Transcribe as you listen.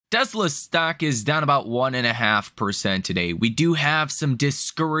Tesla's stock is down about 1.5% today. We do have some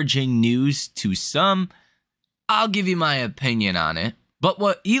discouraging news to some. I'll give you my opinion on it. But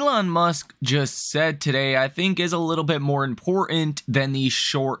what Elon Musk just said today, I think, is a little bit more important than the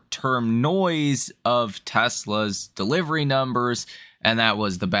short-term noise of Tesla's delivery numbers, and that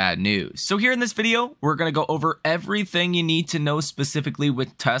was the bad news. So here in this video, we're going to go over everything you need to know specifically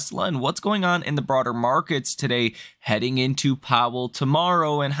with Tesla and what's going on in the broader markets today heading into Powell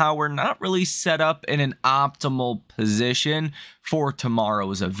tomorrow, and how we're not really set up in an optimal position for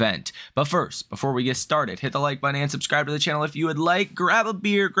tomorrow's event. But first, before we get started, hit the like button and subscribe to the channel if you would like. Grab a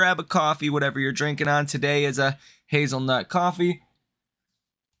beer, grab a coffee, whatever you're drinking on. Today is a hazelnut coffee.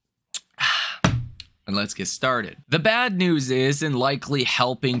 And let's get started. The bad news is, and likely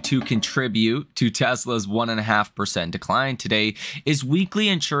helping to contribute to Tesla's 1.5% decline today, is weekly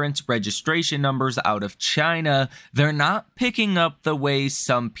insurance registration numbers out of China. They're not picking up the way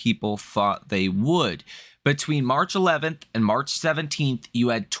some people thought they would. Between March 11th and March 17th, you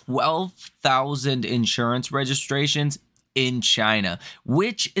had 12,000 insurance registrations in China,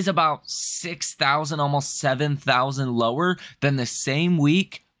 which is about 6,000, almost 7,000 lower than the same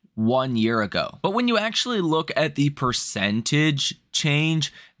week 1 year ago. But when you actually look at the percentage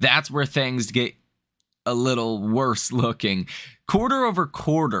change, that's where things get a little worse looking. Quarter over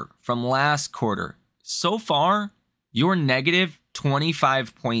quarter from last quarter, so far, you're negative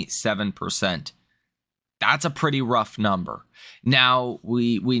 25.7%. That's a pretty rough number. Now,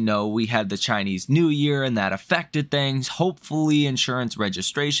 we know we had the Chinese New Year and that affected things. Hopefully, insurance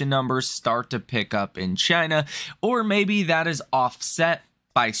registration numbers start to pick up in China, or maybe that is offset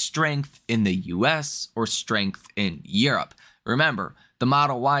by strength in the US or strength in Europe. Remember, the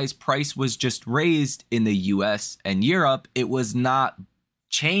Model Y's price was just raised in the US and Europe. It was not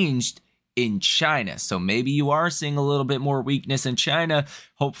changed in China. So maybe you are seeing a little bit more weakness in China.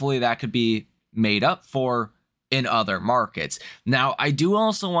 Hopefully that could be made up for in other markets. Now, I do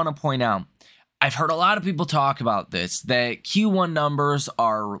also want to point out, I've heard a lot of people talk about this, that Q1 numbers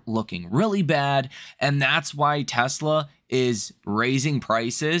are looking really bad, and that's why Tesla is raising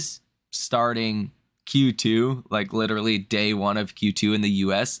prices starting Q2, like literally day one of Q2 in the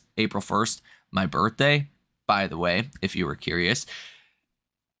US, April 1st, my birthday, by the way, if you were curious,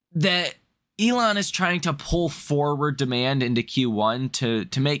 that Elon is trying to pull forward demand into Q1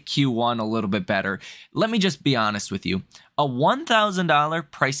 to make Q1 a little bit better. Let me just be honest with you. A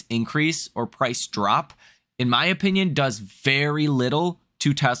 $1,000 price increase or price drop, in my opinion, does very little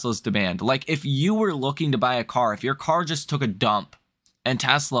to Tesla's demand. Like if you were looking to buy a car, if your car just took a dump and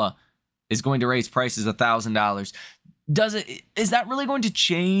Tesla is going to raise prices $1,000, is that really going to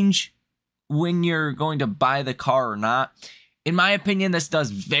change when you're going to buy the car or not? In my opinion, this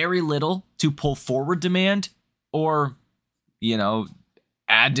does very little to pull forward demand or, you know,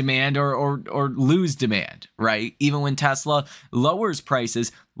 add demand or lose demand, right? Even when Tesla lowers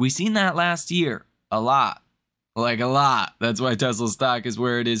prices, we've seen that last year a lot. Like a lot. That's why Tesla stock is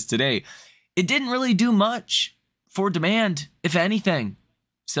where it is today. It didn't really do much for demand, if anything.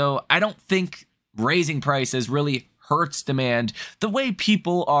 So I don't think raising prices really hurts demand the way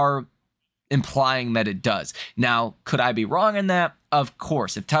people are implying that it does. Now, could I be wrong in that? Of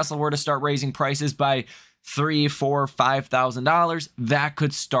course. If Tesla were to start raising prices by $3,000, $4,000, $5,000, that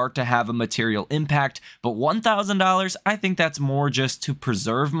could start to have a material impact. But $1,000, I think that's more just to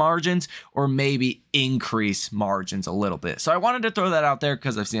preserve margins or maybe increase margins a little bit. So I wanted to throw that out there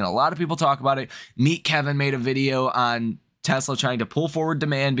because I've seen a lot of people talk about it. Meet Kevin made a video on Tesla trying to pull forward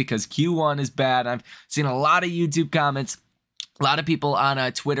demand because Q1 is bad. I've seen a lot of YouTube comments, a lot of people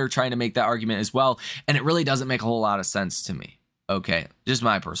on Twitter trying to make that argument as well. And it really doesn't make a whole lot of sense to me. Okay, just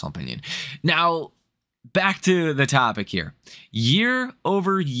my personal opinion. Now, back to the topic here. Year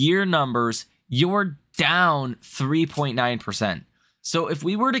over year numbers, you're down 3.9%. So if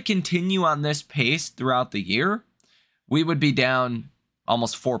we were to continue on this pace throughout the year, we would be down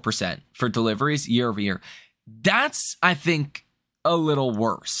almost 4% for deliveries year over year. That's, I think, a little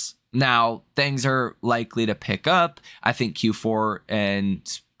worse. Now, things are likely to pick up. I think Q4 and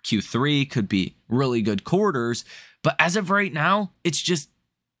Q3 could be really good quarters. But as of right now, it's just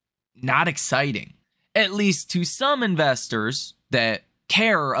not exciting. At least to some investors that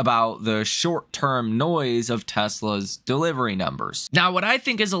care about the short-term noise of Tesla's delivery numbers. Now, what I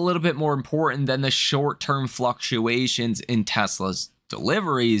think is a little bit more important than the short-term fluctuations in Tesla's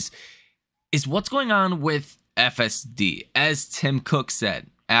deliveries is what's going on with FSD. As Tim Cook said,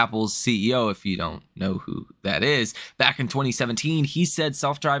 Apple's CEO, if you don't know who that is, back in 2017, he said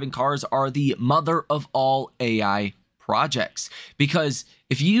self-driving cars are the mother of all AI projects. Because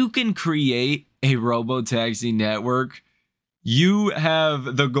if you can create a robo-taxi network You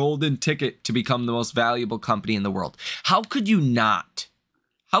have the golden ticket to become the most valuable company in the world. How could you not?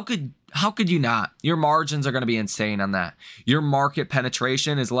 How could you not? Your margins are going to be insane on that. Your market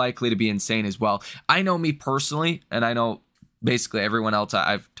penetration is likely to be insane as well. I know me personally, and I know basically everyone else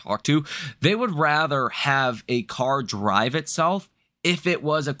I've talked to, they would rather have a car drive itself if it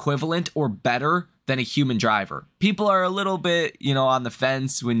was equivalent or better than a human driver. People are a little bit, on the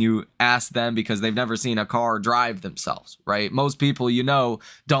fence when you ask them because they've never seen a car drive themselves, right? Most people,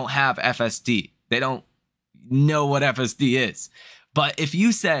 don't have FSD. They don't know what FSD is. But if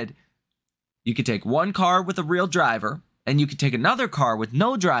you said you could take one car with a real driver and you could take another car with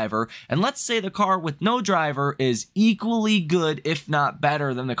no driver, and let's say the car with no driver is equally good, if not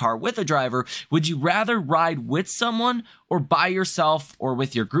better than the car with a driver, would you rather ride with someone or by yourself or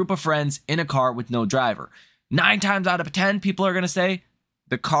with your group of friends in a car with no driver? 9 times out of 10, people are going to say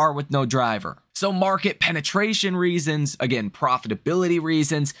the car with no driver. So market penetration reasons, again, profitability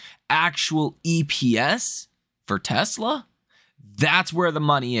reasons, actual EPS for Tesla, that's where the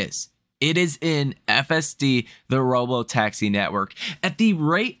money is. It is in FSD, the robo-taxi network. At the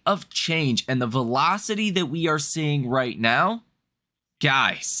rate of change and the velocity that we are seeing right now,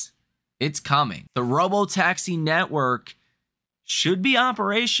 guys, it's coming. The robo-taxi network should be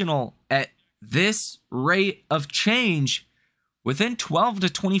operational at this rate of change within 12 to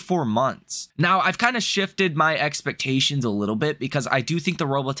 24 months. Now, I've kind of shifted my expectations a little bit because I do think the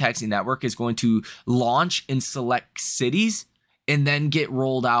robo-taxi network is going to launch in select cities and then get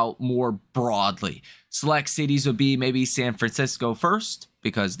rolled out more broadly. Select cities would be maybe San Francisco first,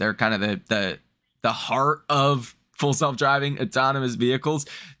 because they're kind of the heart of full self-driving autonomous vehicles.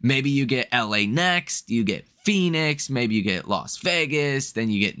 Maybe you get LA next, you get Phoenix, maybe you get Las Vegas,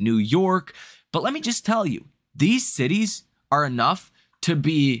 then you get New York. But let me just tell you, these cities are enough to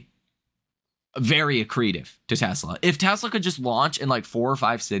be very accretive to Tesla. If Tesla could just launch in like 4 or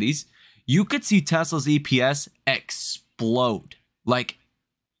 5 cities, you could see Tesla's EPS explode, like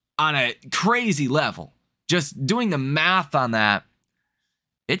on a crazy level. Just doing the math on that,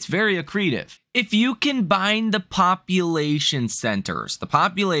 it's very accretive. If you combine the population centers, the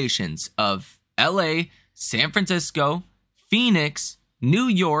populations of LA, San Francisco, Phoenix, New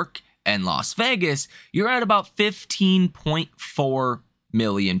York, and Las Vegas, you're at about 15.4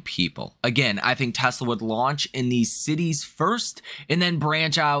 million people. Again, I think Tesla would launch in these cities first and then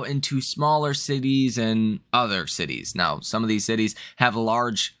branch out into smaller cities and other cities. Now, some of these cities have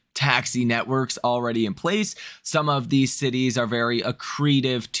large taxi networks already in place. Some of these cities are very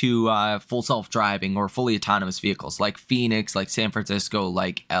accretive to full self-driving or fully autonomous vehicles, like Phoenix, like San Francisco,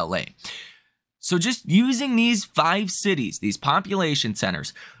 like LA. So just using these 5 cities, these population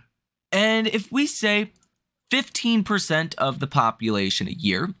centers, and if we say 15% of the population a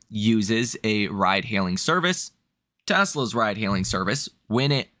year uses a ride-hailing service, Tesla's ride-hailing service,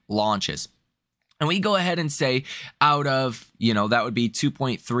 when it launches, and we go ahead and say out of, that would be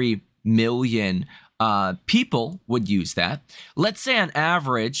 2.3 million people would use that. Let's say on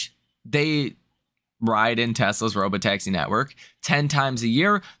average, they ride in Tesla's robotaxi network 10 times a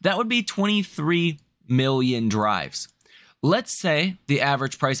year. That would be 23 million drives. Let's say the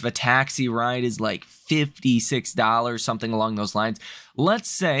average price of a taxi ride is like $56, something along those lines. Let's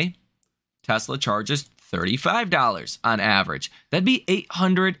say Tesla charges $35 on average. That'd be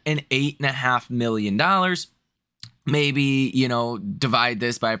 $808.5 million. Maybe, divide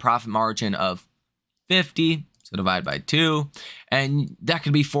this by a profit margin of 50. So divide by 2, and that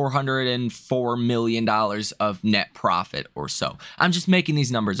could be $404 million of net profit or so. I'm just making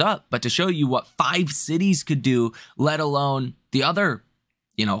these numbers up, but to show you what 5 cities could do, let alone the other,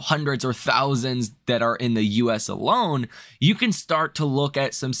 hundreds or thousands that are in the US alone, you can start to look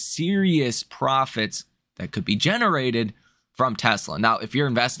at some serious profits that could be generated from Tesla. Now, if you're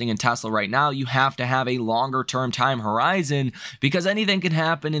investing in Tesla right now, you have to have a longer term time horizon because anything can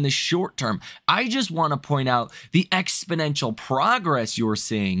happen in the short term. I just want to point out the exponential progress you're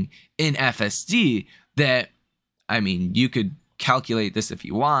seeing in FSD that, you could calculate this if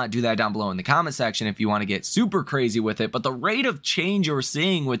you want, do that down below in the comment section if you want to get super crazy with it. But the rate of change you're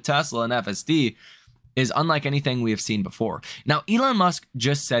seeing with Tesla and FSD is unlike anything we have seen before. Now, Elon Musk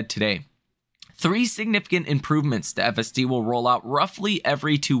just said today, 3 significant improvements to FSD will roll out roughly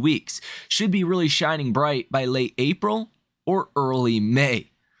every 2 weeks. Should be really shining bright by late April or early May.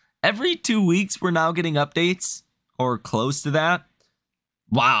 Every 2 weeks, we're now getting updates or close to that.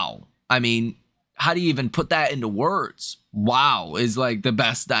 Wow. how do you even put that into words? Wow is like the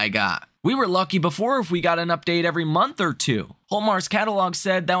best I got. We were lucky before if we got an update every month or two. Hallmark's catalog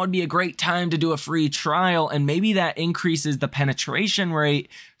said that would be a great time to do a free trial, and maybe that increases the penetration rate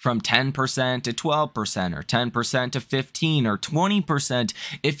from 10% to 12% or 10% to 15% or 20%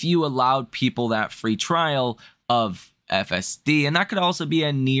 if you allowed people that free trial of FSD. And that could also be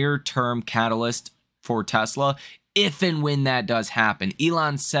a near-term catalyst for Tesla if and when that does happen.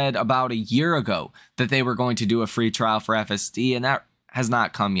 Elon said about a year ago that they were going to do a free trial for FSD, and that has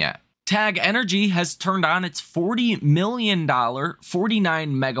not come yet. TAG Energy has turned on its $40 million,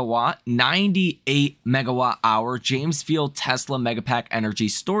 49 megawatt, 98 megawatt hour James Field Tesla Megapack energy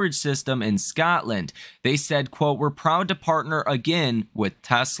storage system in Scotland. They said, quote, "We're proud to partner again with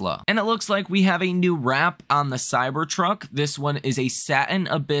Tesla." And it looks like we have a new wrap on the Cybertruck. This one is a satin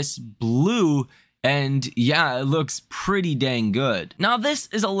abyss blue. And yeah, it looks pretty dang good. Now, this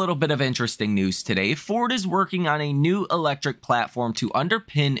is a little bit of interesting news today. Ford is working on a new electric platform to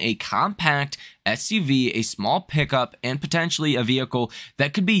underpin a compact SUV, a small pickup, and potentially a vehicle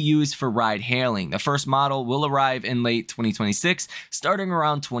that could be used for ride hailing. The first model will arrive in late 2026, starting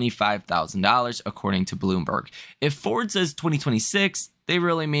around $25,000, according to Bloomberg. If Ford says 2026, they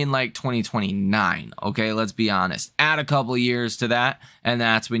really mean like 2029, okay? Let's be honest. Add a couple years to that, and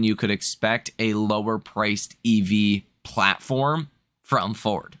that's when you could expect a lower-priced EV platform from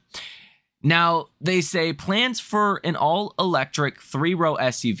Ford. Now, they say plans for an all-electric 3-row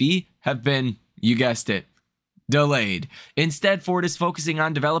SUV have been, you guessed it, delayed. Instead, Ford is focusing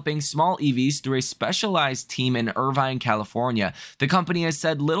on developing small EVs through a specialized team in Irvine, California. The company has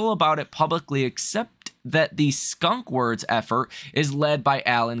said little about it publicly except that the Skunk Words effort is led by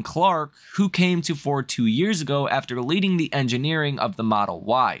Alan Clark, who came to Ford 2 years ago after leading the engineering of the Model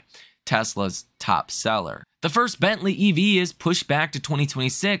Y, Tesla's top seller. The first Bentley EV is pushed back to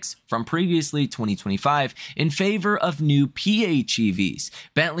 2026 from previously 2025 in favor of new PHEVs.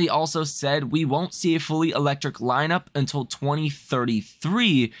 Bentley also said we won't see a fully electric lineup until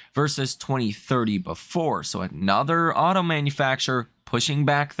 2033 versus 2030 before. So another auto manufacturer pushing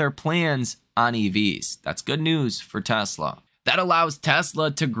back their plans on EVs. That's good news for Tesla. That allows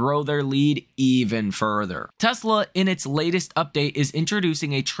Tesla to grow their lead even further. Tesla, in its latest update, is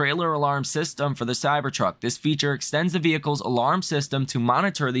introducing a trailer alarm system for the Cybertruck. This feature extends the vehicle's alarm system to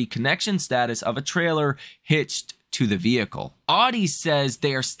monitor the connection status of a trailer hitched to the vehicle. Audi says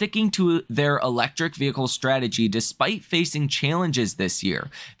they are sticking to their electric vehicle strategy despite facing challenges this year.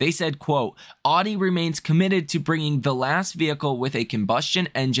 They said, quote, "Audi remains committed to bringing the last vehicle with a combustion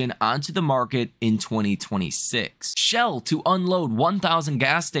engine onto the market in 2026. Shell to unload 1,000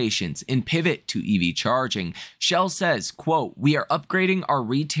 gas stations in pivot to EV charging. Shell says, quote, "We are upgrading our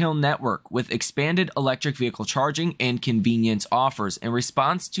retail network with expanded electric vehicle charging and convenience offers in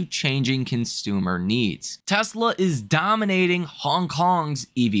response to changing consumer needs." Tesla is dominating Hong Kong's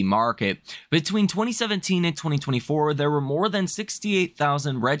EV market. Between 2017 and 2024, there were more than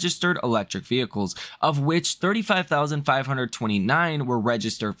 68,000 registered electric vehicles, of which 35,529 were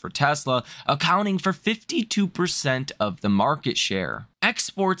registered for Tesla, accounting for 52% of the market share.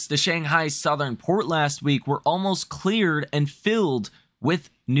 Exports to Shanghai's southern port last week were almost cleared and filled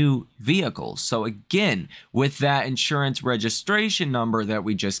with new vehicles. So again, with that insurance registration number that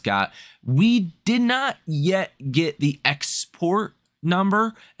we just got, we did not yet get the export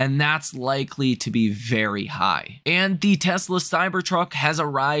number, and that's likely to be very high. And the Tesla Cybertruck has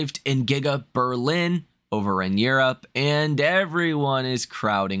arrived in Giga Berlin over in Europe, and everyone is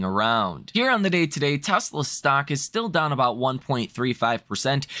crowding around. Here on the day today, Tesla stock is still down about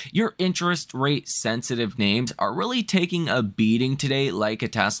 1.35%. Your interest rate sensitive names are really taking a beating today like a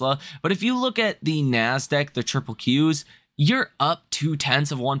Tesla, but if you look at the NASDAQ, the triple Qs, you're up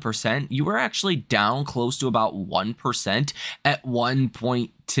 0.2%. You were actually down close to about 1% at one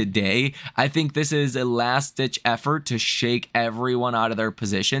point today. I think this is a last-ditch effort to shake everyone out of their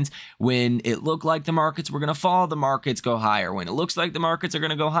positions. When it looked like the markets were going to fall, the markets go higher. When it looks like the markets are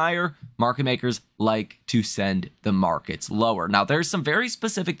going to go higher, market makers like to send the markets lower. Now, there's some very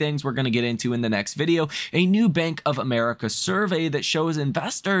specific things we're going to get into in the next video. A new Bank of America survey that shows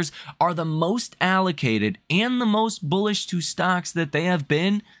investors are the most allocated and the most bullish to stocks that they have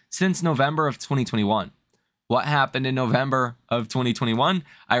been since November of 2021. What happened in November of 2021?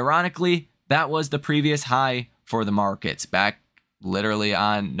 Ironically, that was the previous high for the markets back literally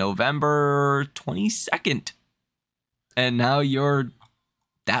on November 22nd. And now you're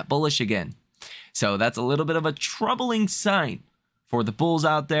that bullish again. So that's a little bit of a troubling sign for the bulls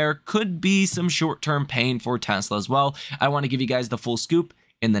out there. Could be some short-term pain for Tesla as well. I want to give you guys the full scoop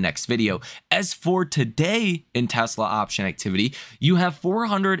in the next video. As for today in Tesla option activity, you have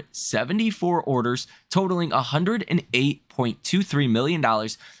 474 orders totaling $108.23 million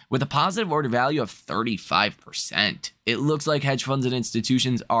with a positive order value of 35%. It looks like hedge funds and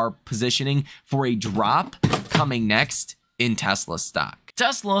institutions are positioning for a drop coming next in Tesla stock.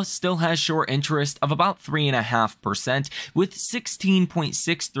 Tesla still has short interest of about 3.5%, with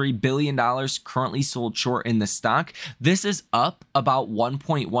 $16.63 billion currently sold short in the stock. This is up about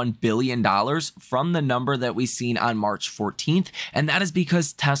 $1.1 billion from the number that we seen on March 14th, and that is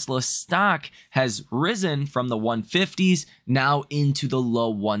because Tesla stock has risen from the 150s now into the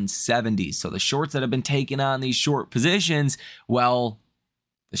low 170s. So the shorts that have been taking on these short positions, well,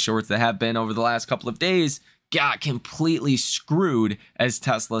 the shorts that have been over the last couple of days got completely screwed as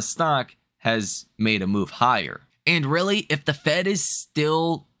Tesla stock has made a move higher. And really, if the Fed is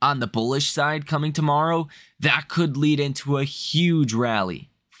still on the bullish side coming tomorrow, that could lead into a huge rally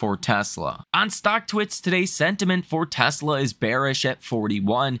for Tesla. On StockTwits today, sentiment for Tesla is bearish at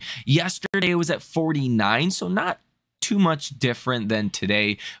 41. Yesterday it was at 49, so not too much different than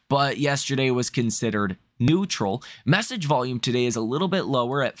today, but yesterday was considered neutral. Message volume today is a little bit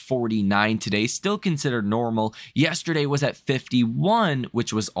lower at 49 today, still considered normal. Yesterday was at 51,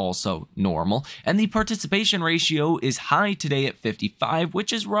 which was also normal. And the participation ratio is high today at 55,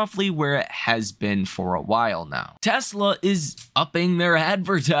 which is roughly where it has been for a while now. Tesla is upping their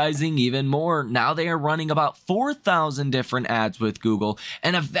advertising even more. Now they are running about 4,000 different ads with Google,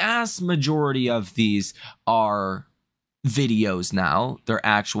 and a vast majority of these are videos now. They're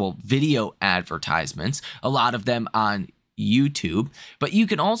actual video advertisements, a lot of them on YouTube. But you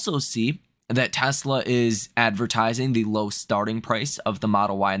can also see that Tesla is advertising the low starting price of the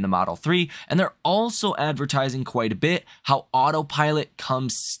Model Y and the Model 3, and they're also advertising quite a bit how autopilot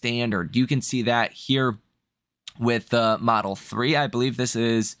comes standard. You can see that here with the Model 3. I believe this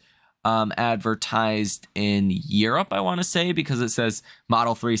is advertised in Europe, I want to say, because it says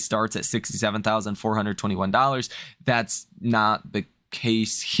Model 3 starts at $67,421. That's not the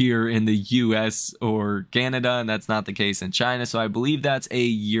case here in the US or Canada, and that's not the case in China. So I believe that's a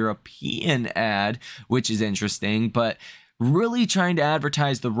European ad, which is interesting, but really trying to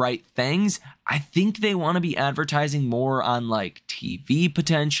advertise the right things. I think they want to be advertising more on like TV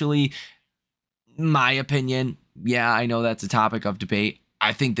potentially. My opinion, yeah, I know that's a topic of debate.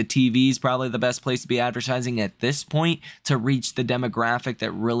 I think the TV is probably the best place to be advertising at this point to reach the demographic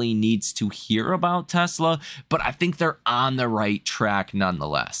that really needs to hear about Tesla, but I think they're on the right track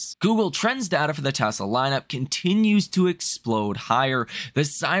nonetheless. Google Trends data for the Tesla lineup continues to explode higher. The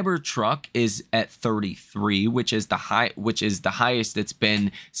Cybertruck is at 33, which is the highest it's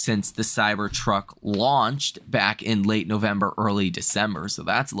been since the Cybertruck launched back in late November, early December, so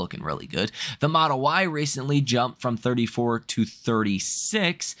that's looking really good. The Model Y recently jumped from 34 to 36.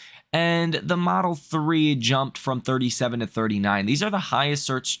 And the Model 3 jumped from 37 to 39. These are the highest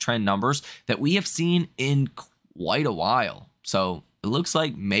search trend numbers that we have seen in quite a while. So it looks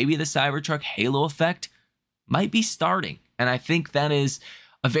like maybe the Cybertruck halo effect might be starting. And I think that is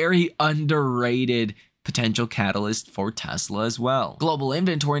a very underrated potential catalyst for Tesla as well. Global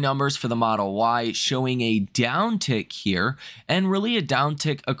inventory numbers for the Model Y showing a downtick here, and really a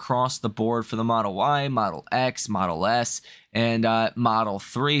downtick across the board for the Model Y, Model X, Model S, and Model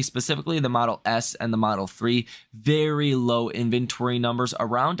 3, specifically the Model S and the Model 3, very low inventory numbers,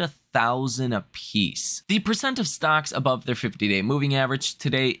 around 1,000 apiece. The percent of stocks above their 50-day moving average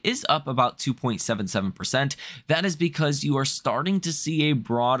today is up about 2.77%. That is because you are starting to see a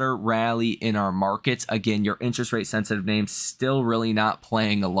broader rally in our markets. Again, your interest rate sensitive names still really not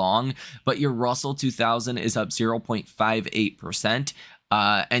playing along, but your Russell 2000 is up 0.58%.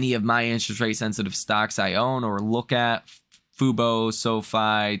 Any of my interest rate sensitive stocks I own or look at, Fubo,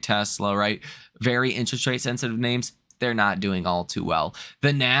 SoFi, Tesla, right? Very interest rate sensitive names, they're not doing all too well. The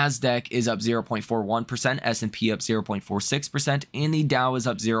NASDAQ is up 0.41%, S&P up 0.46%, and the Dow is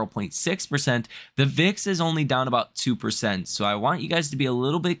up 0.6%. The VIX is only down about 2%. So I want you guys to be a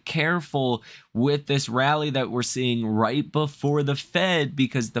little bit careful with this rally that we're seeing right before the Fed,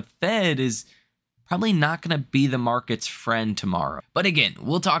 because the Fed is probably not going to be the market's friend tomorrow. But again,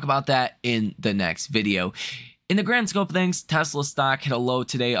 we'll talk about that in the next video. In the grand scope of things, Tesla stock hit a low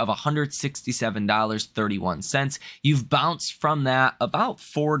today of $167.31. You've bounced from that about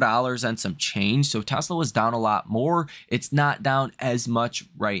 $4 and some change, so Tesla was down a lot more. It's not down as much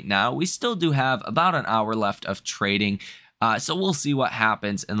right now. We still do have about an hour left of trading, so we'll see what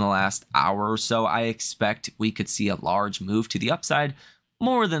happens in the last hour or so. I expect we could see a large move to the upside,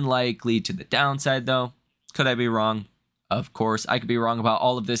 more than likely to the downside though. Could I be wrong? Of course, I could be wrong about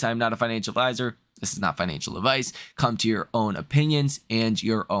all of this. I'm not a financial advisor. This is not financial advice. Come to your own opinions and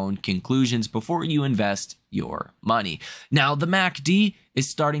your own conclusions before you invest your money. Now, the MACD is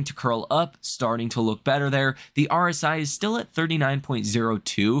starting to curl up, starting to look better there. The RSI is still at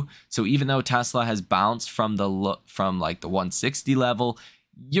 39.02. So even though Tesla has bounced from like the 160 level,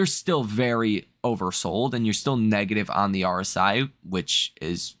 you're still very oversold and you're still negative on the RSI, which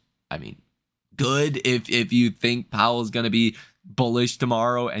is, I mean, good if you think Powell is going to be bullish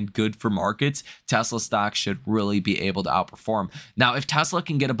tomorrow and good for markets. Tesla stock should really be able to outperform. Now, if Tesla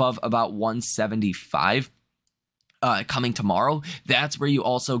can get above about 175 coming tomorrow, that's where you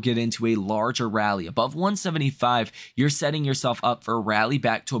also get into a larger rally. Above 175, you're setting yourself up for a rally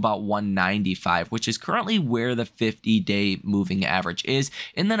back to about 195, which is currently where the 50-day moving average is.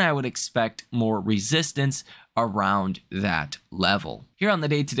 And then I would expect more resistance around that level. Here on the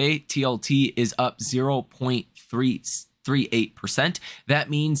day today, TLT is up 0.338%. That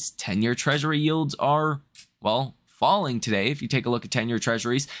means 10-year treasury yields are, well, falling today. If you take a look at 10-year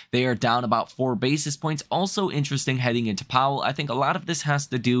treasuries, they are down about 4 basis points. Also interesting heading into Powell. I think a lot of this has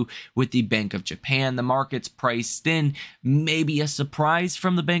to do with the Bank of Japan. The market's priced in maybe a surprise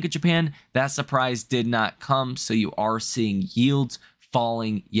from the Bank of Japan. That surprise did not come, so you are seeing yields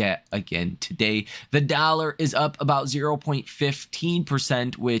falling yet again today. The dollar is up about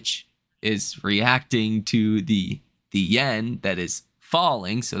 0.15%, which is reacting to the yen that is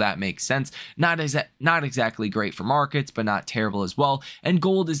falling, so that makes sense. Not exactly great for markets, but not terrible as well. And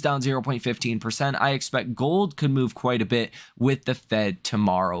gold is down 0.15%. I expect gold could move quite a bit with the Fed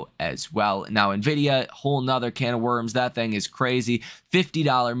tomorrow as well. Now, Nvidia, whole nother can of worms. That thing is crazy.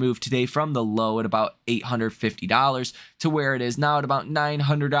 $50 move today from the low at about $850 to where it is now at about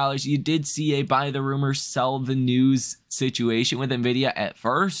 $900. You did see a buy the rumor, sell the news situation with Nvidia at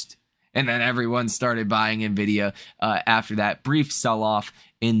first, and then everyone started buying Nvidia after that brief sell-off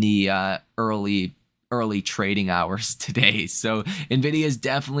in the early trading hours today. So Nvidia is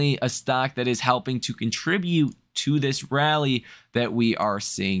definitely a stock that is helping to contribute to this rally that we are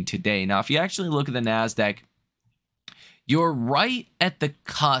seeing today. Now, if you actually look at the NASDAQ, you're right at the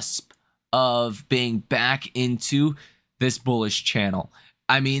cusp of being back into this bullish channel.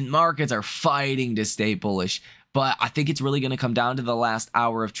 I mean, markets are fighting to stay bullish, but I think it's really going to come down to the last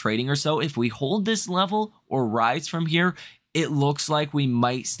hour of trading or so. If we hold this level or rise from here, it looks like we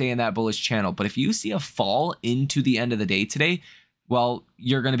might stay in that bullish channel. But if you see a fall into the end of the day today, well,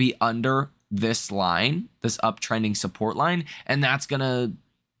 you're going to be under this line, this uptrending support line, and that's going to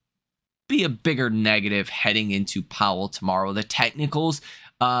be a bigger negative heading into Powell tomorrow. The technicals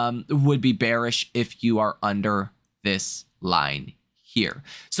would be bearish if you are under this line here.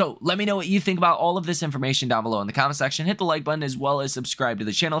 So let me know what you think about all of this information down below in the comment section. Hit the like button as well as subscribe to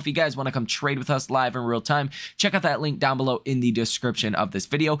the channel. If you guys want to come trade with us live in real time, check out that link down below in the description of this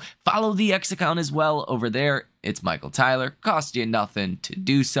video. Follow the X account as well over there. It's Michael Tyler. Cost you nothing to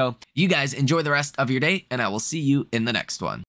do so. You guys enjoy the rest of your day, and I will see you in the next one.